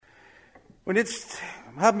Und jetzt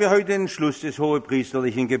haben wir heute den Schluss des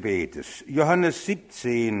hohepriesterlichen Gebetes. Johannes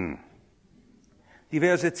 17, die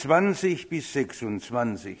Verse 20 bis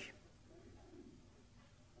 26.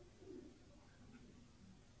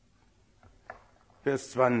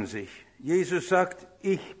 Vers 20. Jesus sagt,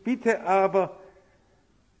 ich bitte aber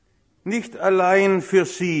nicht allein für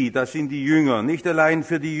sie, das sind die Jünger, nicht allein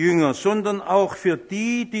für die Jünger, sondern auch für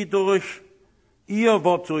die, die durch ihr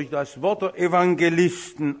Wort, durch das Wort der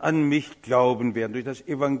Evangelisten an mich glauben werden, durch das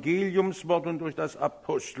Evangeliumswort und durch das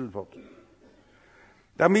Apostelwort,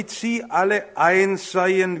 damit sie alle eins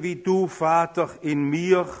seien, wie du, Vater, in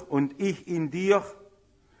mir und ich in dir,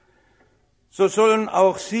 so sollen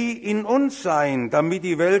auch sie in uns sein, damit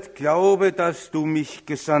die Welt glaube, dass du mich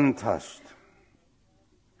gesandt hast.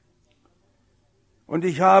 Und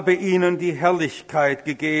ich habe ihnen die Herrlichkeit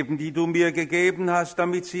gegeben, die du mir gegeben hast,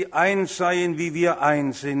 damit sie eins seien, wie wir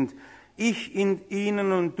eins sind. Ich in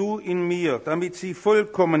ihnen und du in mir, damit sie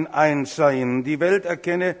vollkommen eins seien. Die Welt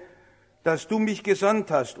erkenne, dass du mich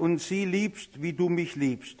gesandt hast und sie liebst, wie du mich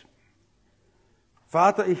liebst.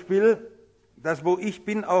 Vater, ich will, dass wo ich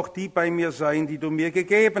bin, auch die bei mir seien, die du mir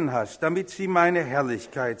gegeben hast, damit sie meine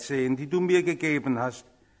Herrlichkeit sehen, die du mir gegeben hast.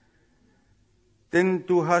 Denn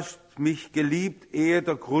du hast mich geliebt, ehe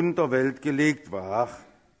der Grund der Welt gelegt war.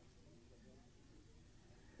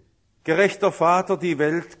 Gerechter Vater, die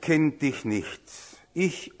Welt kennt dich nicht,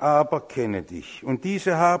 ich aber kenne dich. Und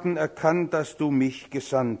diese haben erkannt, dass du mich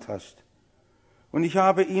gesandt hast. Und ich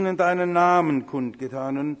habe ihnen deinen Namen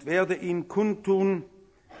kundgetan und werde ihn kundtun,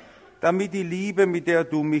 damit die Liebe, mit der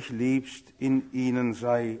du mich liebst, in ihnen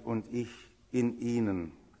sei und ich in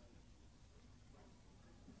ihnen.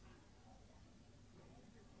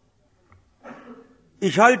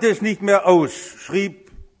 Ich halte es nicht mehr aus,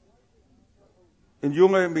 schrieb ein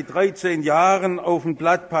Junge mit 13 Jahren auf ein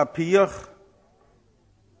Blatt Papier.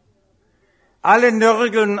 Alle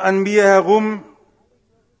nörgeln an mir herum,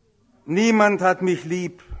 niemand hat mich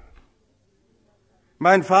lieb.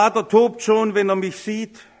 Mein Vater tobt schon, wenn er mich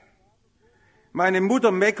sieht. Meine Mutter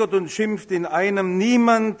meckert und schimpft in einem,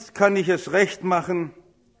 niemand kann ich es recht machen.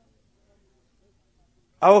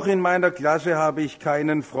 Auch in meiner Klasse habe ich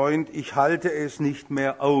keinen Freund, ich halte es nicht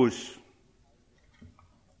mehr aus.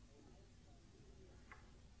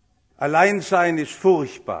 Alleinsein ist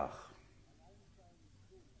furchtbar.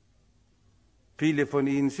 Viele von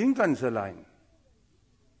Ihnen sind ganz allein.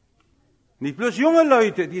 Nicht bloß junge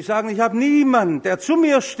Leute, die sagen, ich habe niemand, der zu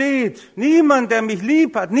mir steht, niemand, der mich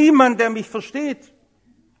lieb hat, niemand, der mich versteht.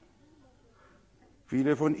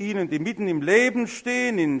 Viele von Ihnen, die mitten im Leben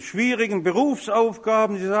stehen, in schwierigen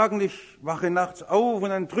Berufsaufgaben, die sagen, ich wache nachts auf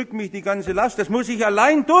und dann drückt mich die ganze Last. Das muss ich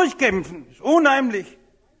allein durchkämpfen. Das ist unheimlich.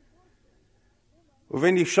 Und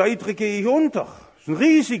wenn ich scheitere, gehe ich unter. Das ist ein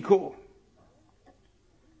Risiko.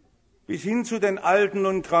 Bis hin zu den Alten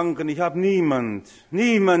und Kranken. Ich habe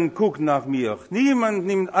niemand guckt nach mir. Niemand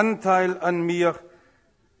nimmt Anteil an mir.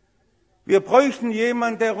 Wir bräuchten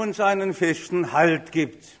jemanden, der uns einen festen Halt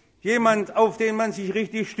gibt. Jemand, auf den man sich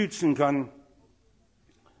richtig stützen kann.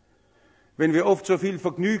 Wenn wir oft so viel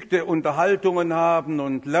vergnügte Unterhaltungen haben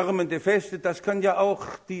und lärmende Feste, das kann ja auch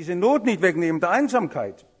diese Not nicht wegnehmen, der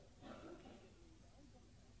Einsamkeit.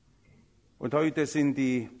 Und heute sind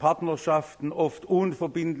die Partnerschaften oft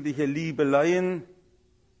unverbindliche Liebeleien.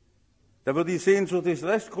 Da wird die Sehnsucht des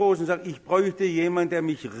Restes groß und sagt, ich bräuchte jemanden, der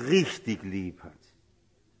mich richtig lieb hat.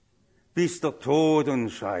 Bis der Tod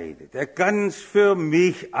uns scheidet, der ganz für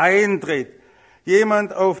mich eintritt.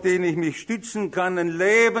 Jemand, auf den ich mich stützen kann, ein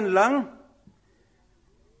Leben lang.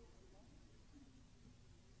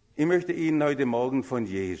 Ich möchte Ihnen heute Morgen von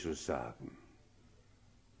Jesus sagen.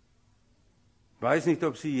 Ich weiß nicht,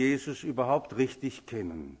 ob Sie Jesus überhaupt richtig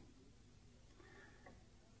kennen.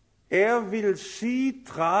 Er will Sie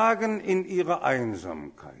tragen in Ihrer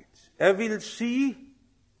Einsamkeit. Er will Sie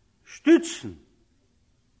stützen.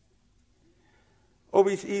 Ob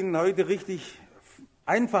ich es Ihnen heute richtig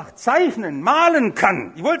einfach zeichnen, malen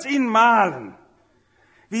kann. Ich wollte es Ihnen malen.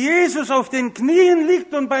 Wie Jesus auf den Knien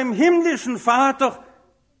liegt und beim himmlischen Vater,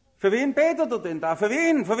 für wen betet er denn da? Für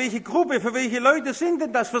wen? Für welche Gruppe? Für welche Leute sind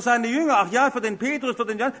denn das? Für seine Jünger? Ach ja, für den Petrus, für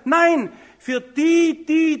den Johannes? Nein, für die,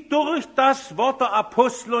 die durch das Wort der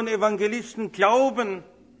Apostel und Evangelisten glauben.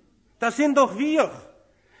 Das sind doch wir.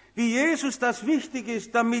 Wie Jesus das wichtig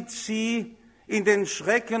ist, damit sie in den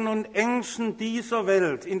Schrecken und Ängsten dieser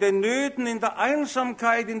Welt, in den Nöten, in der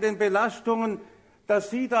Einsamkeit, in den Belastungen, dass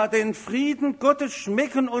sie da den Frieden Gottes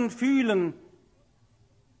schmecken und fühlen.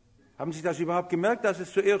 Haben Sie das überhaupt gemerkt, dass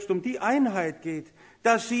es zuerst um die Einheit geht?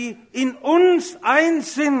 Dass sie in uns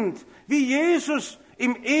eins sind, wie Jesus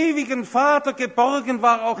im ewigen Vater geborgen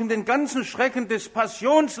war, auch in den ganzen Schrecken des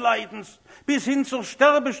Passionsleidens bis hin zur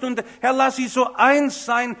Sterbestunde. Herr, lass sie so eins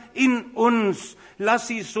sein in uns. Lass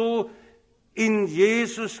sie so in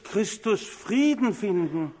Jesus Christus Frieden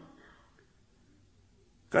finden.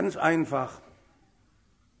 Ganz einfach.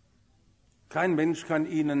 Kein Mensch kann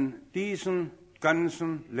ihnen diesen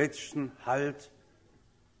ganzen letzten Halt,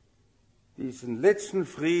 diesen letzten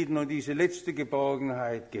Frieden und diese letzte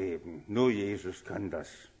Geborgenheit geben. Nur Jesus kann das.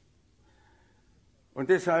 Und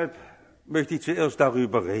deshalb möchte ich zuerst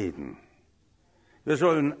darüber reden. Wir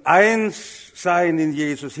sollen eins sein in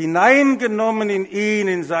Jesus, hineingenommen in ihn,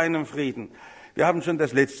 in seinem Frieden. Wir haben schon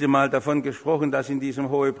das letzte Mal davon gesprochen, dass in diesem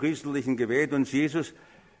hohepriesterlichen Gebet uns Jesus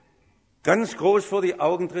ganz groß vor die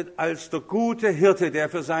Augen tritt als der gute Hirte, der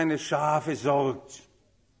für seine Schafe sorgt.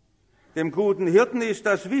 Dem guten Hirten ist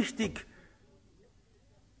das wichtig,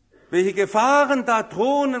 welche Gefahren da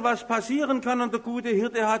drohen und was passieren kann. Und der gute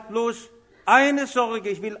Hirte hat bloß eine Sorge: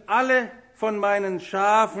 Ich will alle von meinen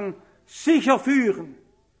Schafen sicher führen.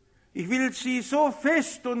 Ich will sie so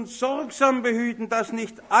fest und sorgsam behüten, dass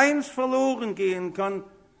nicht eins verloren gehen kann.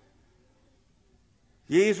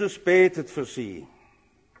 Jesus betet für sie.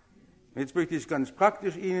 Jetzt möchte ich es ganz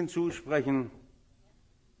praktisch Ihnen zusprechen.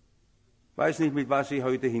 Ich weiß nicht, mit was Sie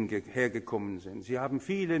heute hergekommen sind. Sie haben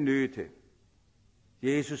viele Nöte.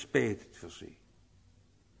 Jesus betet für Sie.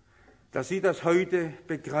 Dass Sie das heute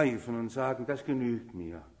begreifen und sagen, das genügt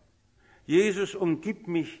mir. Jesus umgibt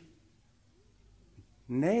mich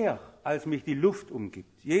näher, als mich die Luft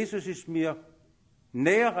umgibt. Jesus ist mir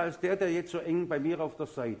näher als der jetzt so eng bei mir auf der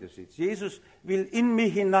Seite sitzt. Jesus will in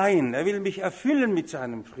mich hinein. Er will mich erfüllen mit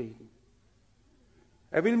seinem Frieden.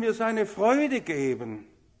 Er will mir seine Freude geben,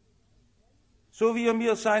 so wie er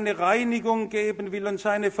mir seine Reinigung geben will und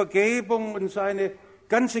seine Vergebung und seine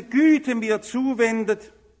ganze Güte mir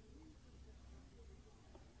zuwendet.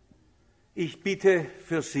 Ich bitte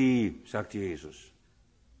für sie, sagt Jesus.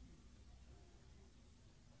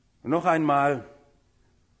 Und noch einmal,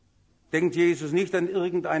 denkt Jesus nicht an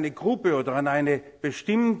irgendeine Gruppe oder an eine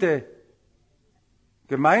bestimmte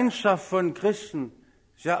Gemeinschaft von Christen.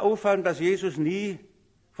 Es ist ja auffallend, dass Jesus nie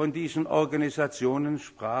von diesen Organisationen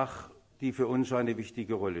sprach, die für uns so eine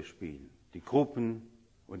wichtige Rolle spielen. Die Gruppen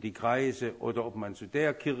und die Kreise oder ob man zu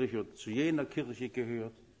der Kirche oder zu jener Kirche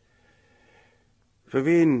gehört. Für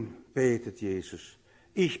wen betet Jesus?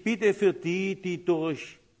 Ich bitte für die, die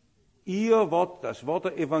durch ihr Wort, das Wort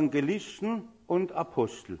der Evangelisten und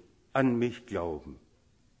Apostel, an mich glauben.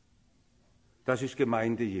 Das ist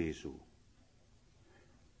Gemeinde Jesu.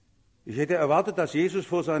 Ich hätte erwartet, dass Jesus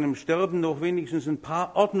vor seinem Sterben noch wenigstens ein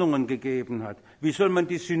paar Ordnungen gegeben hat. Wie soll man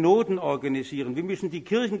die Synoden organisieren? Wie müssen die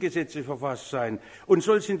Kirchengesetze verfasst sein? Und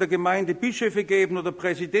soll es in der Gemeinde Bischöfe geben oder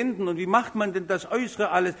Präsidenten? Und wie macht man denn das Äußere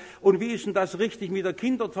alles? Und wie ist denn das richtig mit der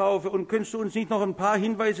Kindertaufe? Und könntest du uns nicht noch ein paar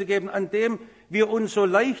Hinweise geben, an dem wir uns so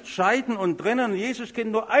leicht scheiden und trennen? Jesus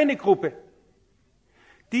kennt nur eine Gruppe.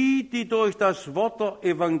 Die, die durch das Wort der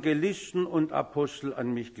Evangelisten und Apostel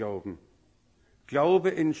an mich glauben.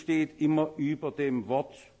 Glaube entsteht immer über dem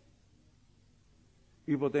Wort,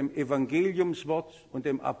 über dem Evangeliumswort und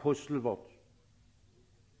dem Apostelwort.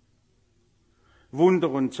 Wunder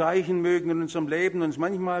und Zeichen mögen in unserem Leben uns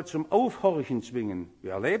manchmal zum Aufhorchen zwingen.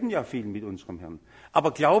 Wir erleben ja viel mit unserem Herrn.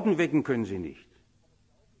 Aber Glauben wecken können sie nicht.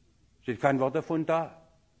 Es steht kein Wort davon da.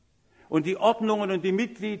 Und die Ordnungen und die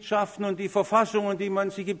Mitgliedschaften und die Verfassungen, die man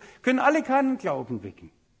sich gibt, können alle keinen Glauben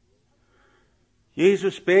wecken.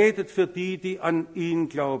 Jesus betet für die, die an ihn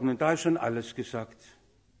glauben. Und da ist schon alles gesagt.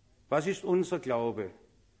 Was ist unser Glaube?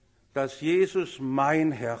 Dass Jesus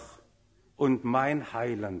mein Herr und mein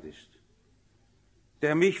Heiland ist,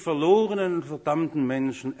 der mich verlorenen und verdammten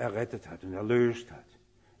Menschen errettet hat und erlöst hat,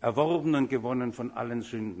 erworben und gewonnen von allen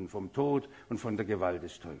Sünden, vom Tod und von der Gewalt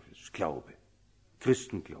des Teufels. Glaube,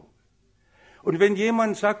 Christenglaube. Und wenn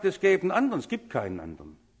jemand sagt, es gäbe einen anderen, es gibt keinen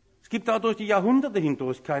anderen. Es gibt auch durch die Jahrhunderte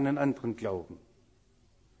hindurch keinen anderen Glauben.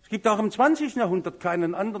 Es gibt auch im 20. Jahrhundert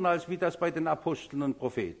keinen anderen, als wie das bei den Aposteln und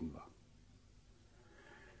Propheten war.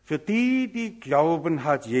 Für die, die glauben,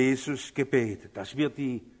 hat Jesus gebetet, dass wir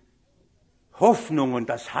die Hoffnung und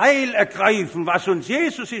das Heil ergreifen, was uns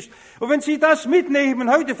Jesus ist. Und wenn Sie das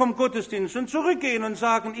mitnehmen heute vom Gottesdienst und zurückgehen und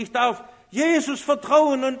sagen, ich darf Jesus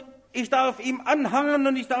vertrauen und ich darf ihm anhangen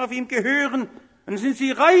und ich darf ihm gehören, dann sind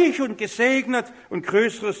Sie reich und gesegnet und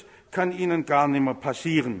Größeres kann Ihnen gar nicht mehr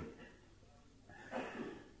passieren.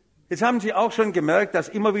 Jetzt haben Sie auch schon gemerkt, dass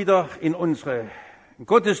immer wieder in unsere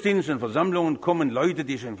Gottesdienste und Versammlungen kommen Leute,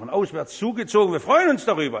 die sind von auswärts zugezogen. Wir freuen uns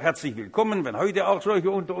darüber. Herzlich willkommen, wenn heute auch solche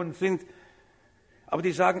unter uns sind. Aber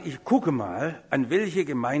die sagen, ich gucke mal, an welche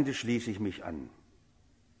Gemeinde schließe ich mich an.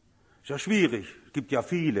 Ist ja schwierig. Es gibt ja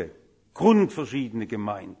viele grundverschiedene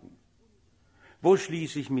Gemeinden. Wo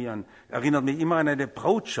schließe ich mich an? Erinnert mich immer an eine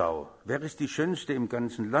Brautschau. Wer ist die Schönste im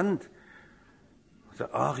ganzen Land?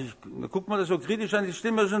 Ach, guckt man das so kritisch an, ich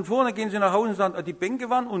stelle mir schon vor, dann gehen sie nach Hause und sagen, die Bänke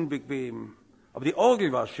waren unbequem, aber die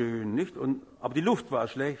Orgel war schön, nicht? Aber die Luft war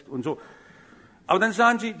schlecht und so. Aber dann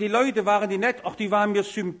sagen sie, die Leute waren die nett, ach, die waren mir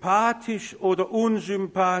sympathisch oder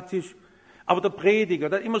unsympathisch. Aber der Prediger,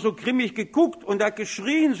 der hat immer so grimmig geguckt und hat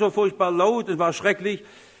geschrien so furchtbar laut, es war schrecklich.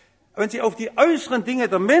 Wenn Sie auf die äußeren Dinge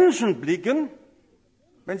der Menschen blicken,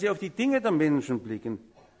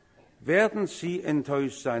 werden Sie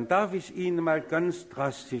enttäuscht sein. Darf ich Ihnen mal ganz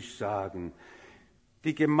drastisch sagen?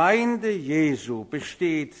 Die Gemeinde Jesu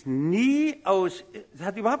besteht nie aus, es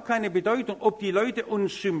hat überhaupt keine Bedeutung, ob die Leute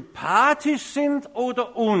uns sympathisch sind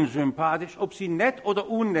oder unsympathisch, ob sie nett oder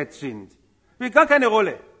unnett sind. Spielt gar keine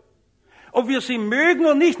Rolle. Ob wir sie mögen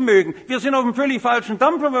oder nicht mögen. Wir sind auf einem völlig falschen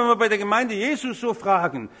Dampfer, wenn wir bei der Gemeinde Jesus so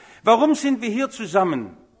fragen. Warum sind wir hier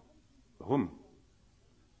zusammen? Warum?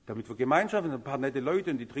 Damit wir Gemeinschaft haben, ein paar nette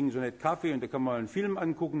Leute und die trinken so nett Kaffee und da kann man einen Film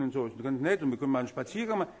angucken und so, ist ganz nett und wir können mal einen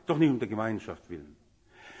Spaziergang machen, doch nicht um der Gemeinschaft willen.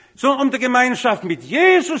 Sondern um der Gemeinschaft mit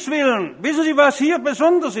Jesus willen. Wissen Sie, was hier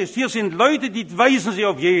besonders ist? Hier sind Leute, die weisen Sie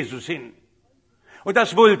auf Jesus hin. Und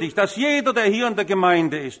das wollte ich, dass jeder, der hier in der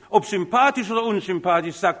Gemeinde ist, ob sympathisch oder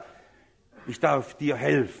unsympathisch, sagt, ich darf dir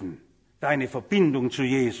helfen, deine Verbindung zu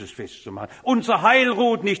Jesus festzumachen. Unser Heil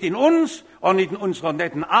ruht nicht in uns, auch nicht in unserer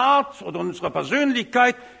netten Art oder unserer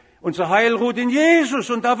Persönlichkeit. Unser Heil ruht in Jesus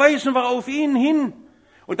und da weisen wir auf ihn hin.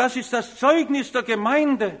 Und das ist das Zeugnis der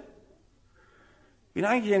Gemeinde. Ich bin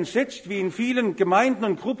eigentlich entsetzt, wie in vielen Gemeinden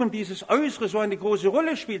und Gruppen dieses Äußere so eine große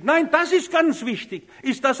Rolle spielt. Nein, das ist ganz wichtig.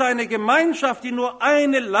 Ist das eine Gemeinschaft, die nur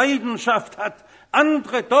eine Leidenschaft hat,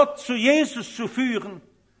 andere dort zu Jesus zu führen,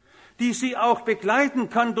 die sie auch begleiten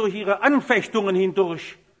kann durch ihre Anfechtungen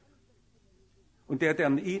hindurch. Und der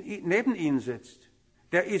neben ihnen sitzt,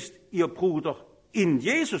 der ist ihr Bruder in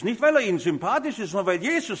Jesus, nicht weil er ihnen sympathisch ist, sondern weil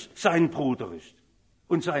Jesus sein Bruder ist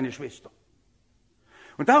und seine Schwester.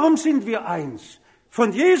 Und darum sind wir eins.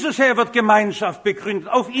 Von Jesus her wird Gemeinschaft begründet,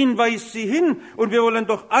 auf ihn weist sie hin und wir wollen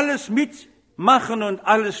doch alles mitmachen und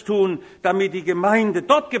alles tun, damit die Gemeinde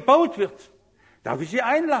dort gebaut wird. Darf ich Sie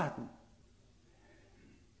einladen?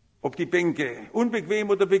 Ob die Bänke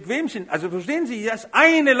unbequem oder bequem sind. Also verstehen Sie, das ist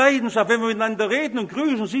eine Leidenschaft, wenn wir miteinander reden und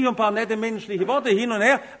grüßen, sicher ein paar nette menschliche Worte hin und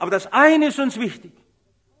her, aber das eine ist uns wichtig.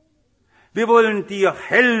 Wir wollen dir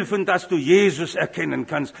helfen, dass du Jesus erkennen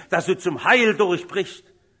kannst, dass du zum Heil durchbrichst.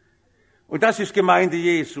 Und das ist Gemeinde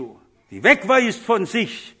Jesu, die wegweist von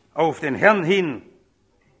sich auf den Herrn hin.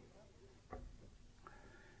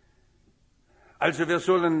 Also wir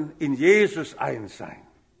sollen in Jesus eins sein.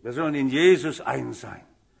 Wir sollen in Jesus eins sein.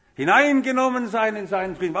 Hineingenommen sein in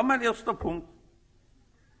seinen Frieden. War mein erster Punkt.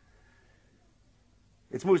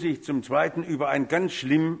 Jetzt muss ich zum Zweiten über ein ganz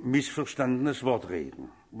schlimm missverstandenes Wort reden.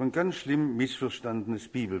 Über ein ganz schlimm missverstandenes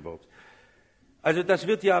Bibelwort. Also das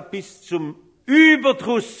wird ja bis zum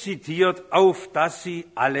Überdruss zitiert, auf dass sie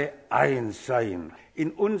alle eins seien.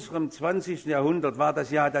 In unserem 20. Jahrhundert war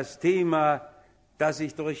das ja das Thema, das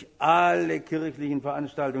sich durch alle kirchlichen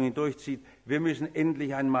Veranstaltungen durchzieht. Wir müssen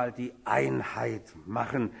endlich einmal die Einheit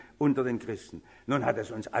machen unter den Christen. Nun hat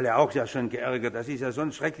es uns alle auch ja schon geärgert. Das ist ja so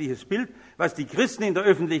ein schreckliches Bild, was die Christen in der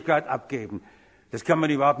Öffentlichkeit abgeben. Das kann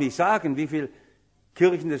man überhaupt nicht sagen, wie viele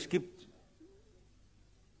Kirchen es gibt.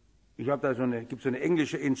 Ich habe da so eine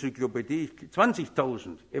englische Enzyklopädie,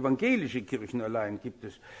 20.000 evangelische Kirchen allein gibt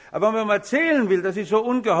es. Aber wenn man mal zählen will, das ist so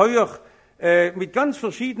ungeheuer, mit ganz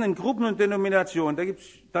verschiedenen Gruppen und Denominationen. Da gibt es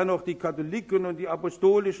dann noch die Katholiken und die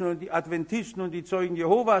Apostolischen und die Adventisten und die Zeugen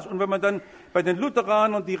Jehovas. Und wenn man dann bei den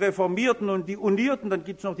Lutheranern, die Reformierten und die Unierten, dann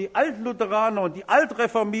gibt es noch die Altlutheraner und die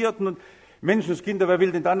Altreformierten und Menschenskinder, wer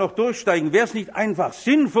will denn da noch durchsteigen? Wäre es nicht einfach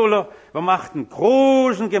sinnvoller, man macht einen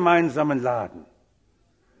großen gemeinsamen Laden?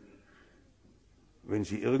 Wenn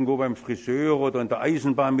Sie irgendwo beim Friseur oder in der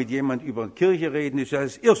Eisenbahn mit jemand über Kirche reden, ist ja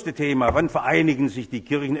das erste Thema. Wann vereinigen sich die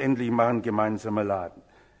Kirchen endlich, machen gemeinsame Laden?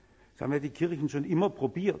 Das haben ja die Kirchen schon immer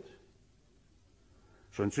probiert.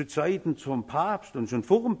 Schon zu Zeiten zum Papst und schon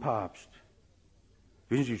vor dem Papst.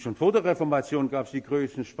 Wissen Sie, schon vor der Reformation gab es die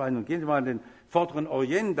größten Spannungen. Gehen Sie mal in den vorderen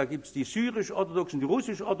Orient, da gibt es die syrisch-orthodoxen, die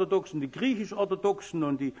russisch-orthodoxen, die griechisch-orthodoxen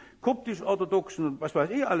und die koptisch-orthodoxen und was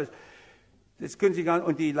weiß ich alles. Das können Sie gar nicht,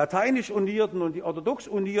 und die lateinisch-Unierten und die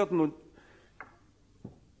orthodox-Unierten und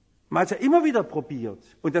man hat es ja immer wieder probiert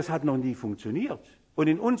und das hat noch nie funktioniert. Und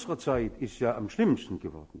in unserer Zeit ist ja am schlimmsten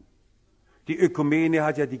geworden. Die Ökumene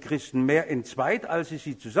hat ja die Christen mehr entzweit, als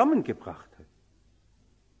sie zusammengebracht hat.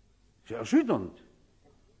 Sehr erschütternd.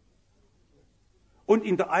 Und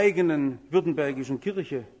in der eigenen württembergischen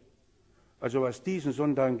Kirche, Also was diesen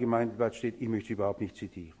Sonntag im Gemeindeblatt steht, ich möchte es überhaupt nicht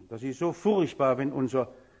zitieren. Das ist so furchtbar, wenn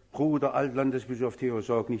unser Bruder Altlandesbischof Theo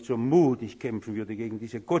Sorg nicht so mutig kämpfen würde gegen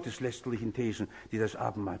diese gotteslästerlichen Thesen, die das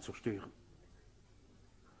Abendmahl zerstören.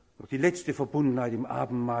 Doch die letzte Verbundenheit im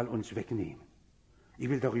Abendmahl uns wegnehmen. Ich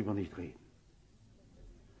will darüber nicht reden.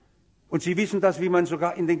 Und Sie wissen das, wie man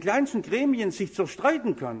sogar in den kleinsten Gremien sich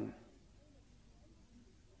zerstreiten kann.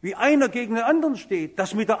 Wie einer gegen den anderen steht.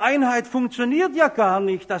 Das mit der Einheit funktioniert ja gar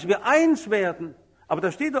nicht, dass wir eins werden. Aber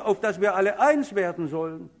da steht auf, dass wir alle eins werden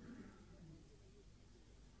sollen.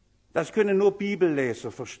 Das können nur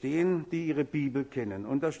Bibelleser verstehen, die ihre Bibel kennen.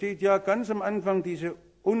 Und da steht ja ganz am Anfang diese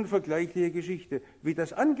unvergleichliche Geschichte, wie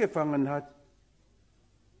das angefangen hat.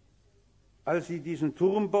 Als sie diesen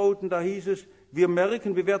Turm bauten, da hieß es, wir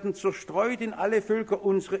merken, wir werden zerstreut in alle Völker,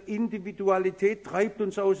 unsere Individualität treibt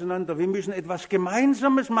uns auseinander, wir müssen etwas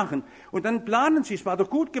Gemeinsames machen. Und dann planen sie, es war doch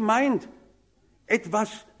gut gemeint,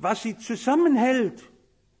 etwas, was sie zusammenhält.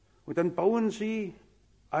 Und dann bauen sie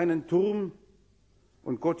einen Turm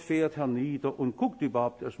und Gott fährt hernieder und guckt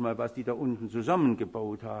überhaupt erstmal, was die da unten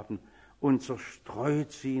zusammengebaut haben und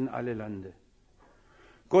zerstreut sie in alle Lande.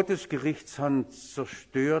 Gottes Gerichtshand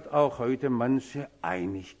zerstört auch heute manche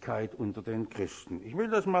Einigkeit unter den Christen. Ich will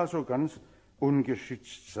das mal so ganz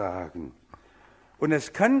ungeschützt sagen. Und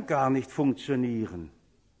es kann gar nicht funktionieren,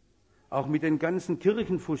 auch mit den ganzen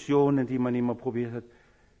Kirchenfusionen, die man immer probiert hat.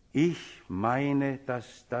 Ich meine,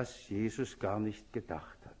 dass das Jesus gar nicht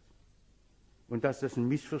gedacht hat und dass das ein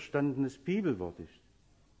missverstandenes Bibelwort ist.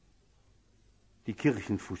 Die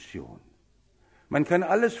Kirchenfusion. Man kann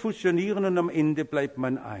alles fusionieren und am Ende bleibt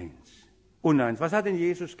man eins. Uneins. Was hat denn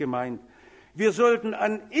Jesus gemeint? Wir sollten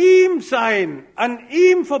an ihm sein, an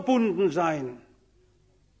ihm verbunden sein.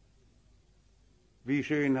 Wie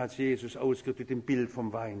schön hat Jesus ausgedrückt im Bild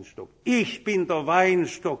vom Weinstock. Ich bin der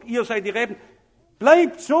Weinstock, ihr seid die Reben.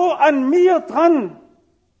 Bleibt so an mir dran.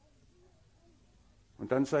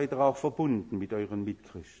 Und dann seid ihr auch verbunden mit euren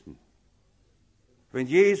Mitchristen. Wenn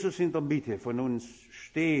Jesus in der Mitte von uns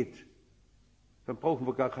steht, dann brauchen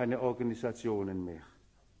wir gar keine Organisationen mehr.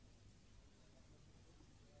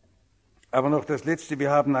 Aber noch das Letzte, wir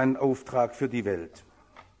haben einen Auftrag für die Welt.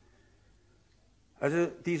 Also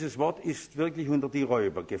dieses Wort ist wirklich unter die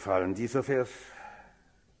Räuber gefallen, dieser Vers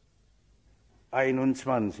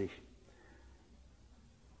 21.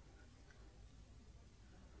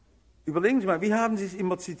 Überlegen Sie mal, wie haben Sie es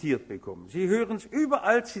immer zitiert bekommen? Sie hören es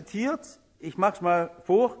überall zitiert, ich mache es mal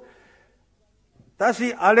vor, dass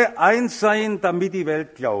sie alle eins seien, damit die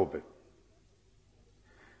Welt glaube.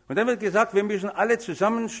 Und dann wird gesagt, wir müssen alle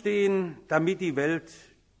zusammenstehen, damit die Welt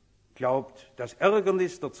glaubt. Das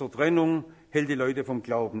Ärgernis der Zertrennung hält die Leute vom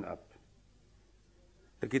Glauben ab.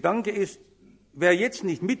 Der Gedanke ist, wer jetzt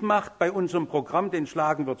nicht mitmacht bei unserem Programm, den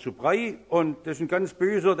schlagen wir zu Brei. Und das ist ein ganz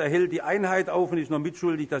Böser, der hält die Einheit auf und ist noch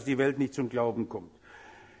mitschuldig, dass die Welt nicht zum Glauben kommt.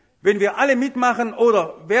 Wenn wir alle mitmachen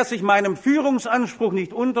oder wer sich meinem Führungsanspruch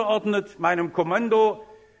nicht unterordnet, meinem Kommando,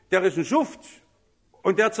 der ist ein Schuft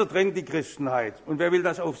und der zertrennt die Christenheit. Und wer will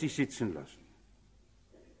das auf sich sitzen lassen?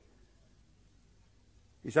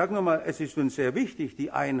 Ich sage nur mal, es ist uns sehr wichtig,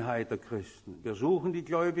 die Einheit der Christen. Wir suchen die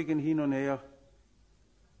Gläubigen hin und her.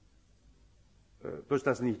 Bloß,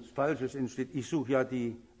 dass nichts Falsches entsteht. Ich suche ja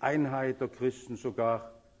die Einheit der Christen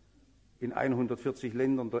sogar in 140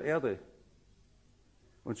 Ländern der Erde.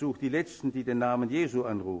 Und sucht die Letzten, die den Namen Jesu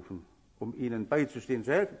anrufen, um ihnen beizustehen,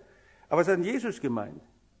 zu helfen. Aber was hat denn Jesus gemeint?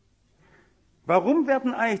 Warum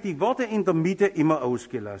werden eigentlich die Worte in der Mitte immer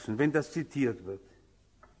ausgelassen, wenn das zitiert wird?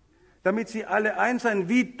 Damit sie alle eins seien,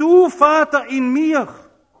 wie du, Vater, in mir.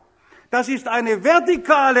 Das ist eine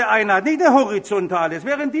vertikale Einheit, nicht eine horizontale. Es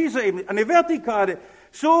wäre in dieser Ebene eine vertikale.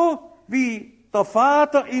 So wie der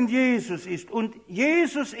Vater in Jesus ist und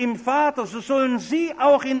Jesus im Vater, so sollen sie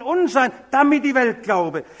auch in uns sein, damit die Welt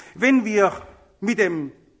glaube. Wenn wir mit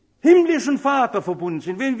dem himmlischen Vater verbunden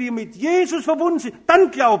sind, wenn wir mit Jesus verbunden sind,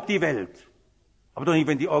 dann glaubt die Welt. Aber doch nicht,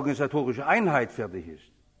 wenn die organisatorische Einheit fertig ist.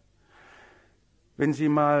 Wenn Sie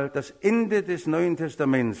mal das Ende des Neuen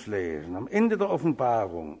Testaments lesen, am Ende der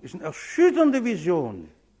Offenbarung, ist eine erschütternde Vision.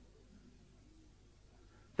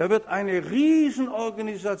 Da wird eine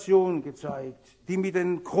Riesenorganisation gezeigt, die mit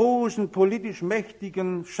den großen politisch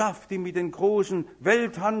Mächtigen schafft, die mit den großen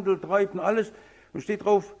Welthandel treibt und alles. Und steht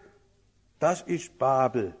drauf, das ist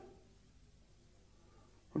Babel.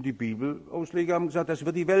 Und die Bibelausleger haben gesagt, das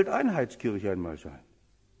wird die Welteinheitskirche einmal sein.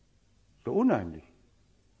 So unheimlich.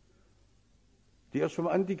 Die erst vom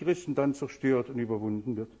Antichristen dann zerstört und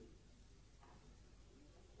überwunden wird.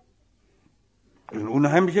 Das ist ein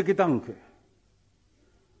unheimlicher Gedanke.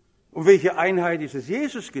 Um welche Einheit ist es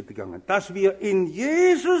Jesus gegangen? Dass wir in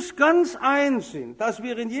Jesus ganz eins sind, dass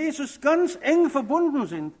wir in Jesus ganz eng verbunden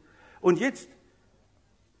sind. Und jetzt,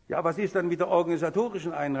 ja, was ist dann mit der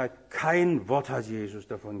organisatorischen Einheit? Kein Wort hat Jesus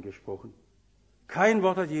davon gesprochen. Kein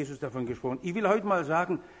Wort hat Jesus davon gesprochen. Ich will heute mal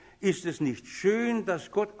sagen, ist es nicht schön, dass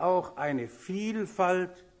Gott auch eine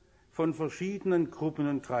Vielfalt von verschiedenen Gruppen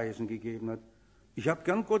und Kreisen gegeben hat? Ich habe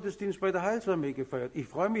gern Gottesdienst bei der Heilsarmee gefeiert. Ich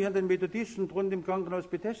freue mich an den Methodisten drunten im Krankenhaus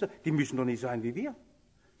Bethesda. Die müssen doch nicht sein wie wir.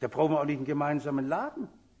 Da brauchen wir auch nicht einen gemeinsamen Laden.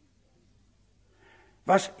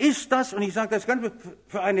 Was ist das? Und ich sage das ganz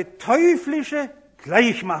für eine teuflische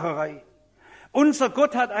Gleichmacherei. Unser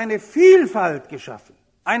Gott hat eine Vielfalt geschaffen.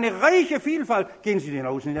 Eine reiche Vielfalt. Gehen Sie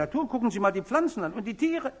hinaus in die Natur, gucken Sie mal die Pflanzen an und die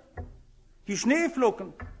Tiere. Die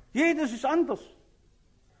Schneeflocken. Jedes ist anders.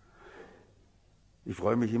 Ich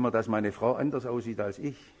freue mich immer, dass meine Frau anders aussieht als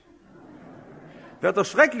ich. Wäre doch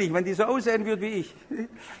schrecklich, wenn die so aussehen würde wie ich.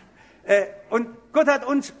 Und Gott hat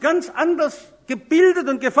uns ganz anders gebildet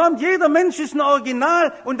und geformt. Jeder Mensch ist ein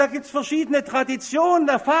Original und da gibt es verschiedene Traditionen,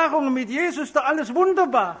 Erfahrungen mit Jesus, da alles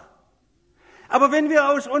wunderbar. Aber wenn wir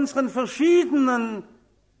aus unseren verschiedenen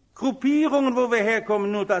Gruppierungen, wo wir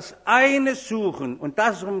herkommen, nur das eine suchen, und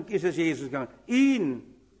darum ist es Jesus gegangen, ihn,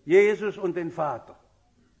 Jesus und den Vater,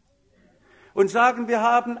 und sagen, wir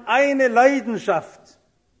haben eine Leidenschaft,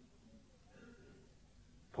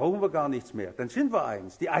 brauchen wir gar nichts mehr, dann sind wir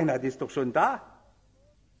eins. Die Einheit ist doch schon da.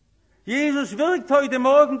 Jesus wirkt heute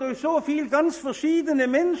Morgen durch so viel ganz verschiedene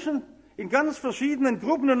Menschen, in ganz verschiedenen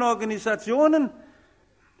Gruppen und Organisationen,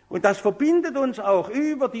 und das verbindet uns auch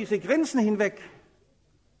über diese Grenzen hinweg.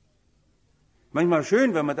 Manchmal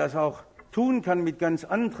schön, wenn man das auch tun kann mit ganz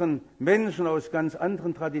anderen Menschen aus ganz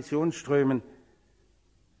anderen Traditionsströmen.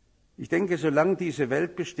 Ich denke, solange diese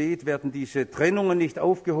Welt besteht, werden diese Trennungen nicht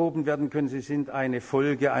aufgehoben werden können. Sie sind eine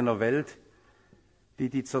Folge einer Welt, die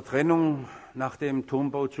die Zertrennung nach dem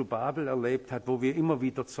Turmbau zu Babel erlebt hat, wo wir immer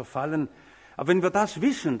wieder zerfallen. Aber wenn wir das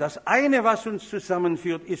wissen, das eine, was uns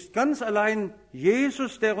zusammenführt, ist ganz allein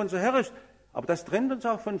Jesus, der unser Herr ist. Aber das trennt uns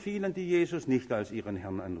auch von vielen, die Jesus nicht als ihren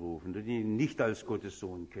Herrn anrufen, die ihn nicht als Gottes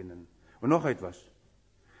Sohn kennen. Und noch etwas.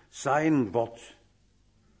 Sein Wort,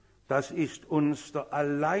 das ist uns der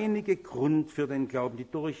alleinige Grund für den Glauben, die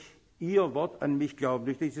durch ihr Wort an mich glauben,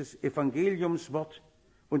 durch dieses Evangeliumswort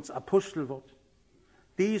und das Apostelwort.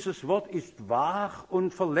 Dieses Wort ist wahr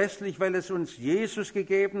und verlässlich, weil es uns Jesus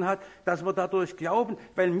gegeben hat, dass wir dadurch glauben,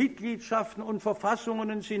 weil Mitgliedschaften und Verfassungen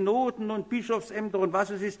und Synoden und Bischofsämter und was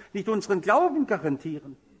es ist, nicht unseren Glauben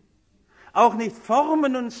garantieren. Auch nicht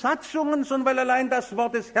Formen und Satzungen, sondern weil allein das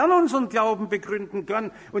Wort des Herrn unseren Glauben begründen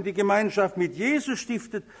kann und die Gemeinschaft mit Jesus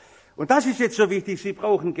stiftet. Und das ist jetzt so wichtig, Sie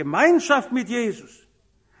brauchen Gemeinschaft mit Jesus.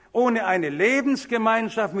 Ohne eine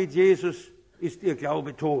Lebensgemeinschaft mit Jesus ist Ihr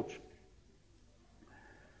Glaube tot.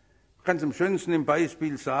 Ich kann es am schönsten im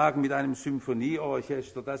Beispiel sagen, mit einem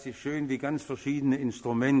Symphonieorchester, das ist schön, wie ganz verschiedene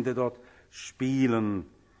Instrumente dort spielen.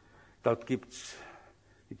 Dort gibt's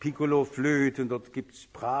die Piccolo-Flöte und dort gibt's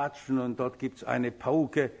Bratschen und dort gibt's eine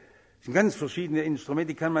Pauke. Das sind ganz verschiedene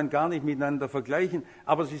Instrumente, die kann man gar nicht miteinander vergleichen,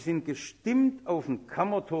 aber sie sind gestimmt auf den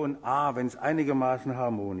Kammerton A, wenn es einigermaßen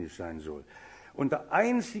harmonisch sein soll. Und der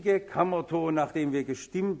einzige Kammerton, nach dem wir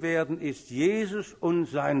gestimmt werden, ist Jesus und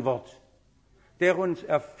sein Wort, der uns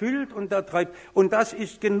erfüllt und ertreibt. Und das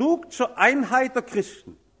ist genug zur Einheit der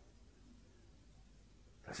Christen.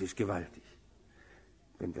 Das ist gewaltig.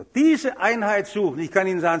 Wenn wir diese Einheit suchen, ich kann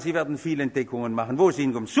Ihnen sagen, Sie werden viele Entdeckungen machen, wo Sie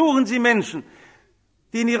hinkommen. Suchen Sie Menschen,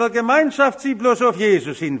 die in ihrer Gemeinschaft Sie bloß auf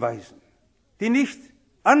Jesus hinweisen, die nicht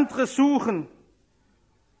andere suchen.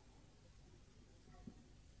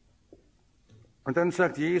 Und dann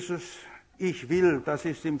sagt Jesus, ich will, das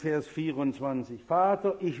ist im Vers 24,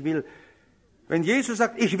 Vater, ich will. Wenn Jesus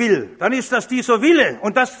sagt, ich will, dann ist das dieser Wille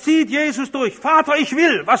und das zieht Jesus durch. Vater, ich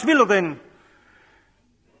will. Was will er denn?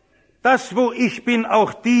 Das, wo ich bin,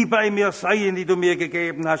 auch die bei mir seien, die du mir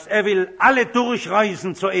gegeben hast. Er will alle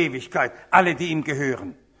durchreisen zur Ewigkeit, alle, die ihm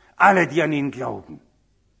gehören, alle, die an ihn glauben.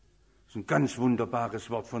 Das ist ein ganz wunderbares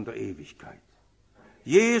Wort von der Ewigkeit.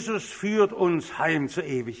 Jesus führt uns heim zur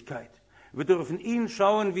Ewigkeit. Wir dürfen ihn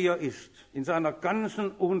schauen, wie er ist, in seiner ganzen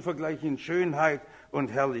unvergleichlichen Schönheit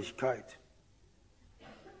und Herrlichkeit.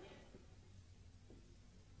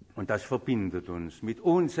 Und das verbindet uns mit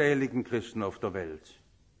unzähligen Christen auf der Welt.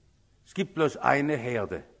 Es gibt bloß eine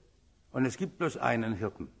Herde und es gibt bloß einen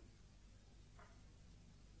Hirten.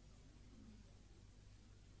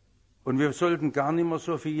 Und wir sollten gar nicht mehr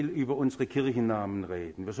so viel über unsere Kirchennamen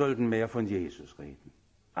reden. Wir sollten mehr von Jesus reden.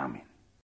 Amen.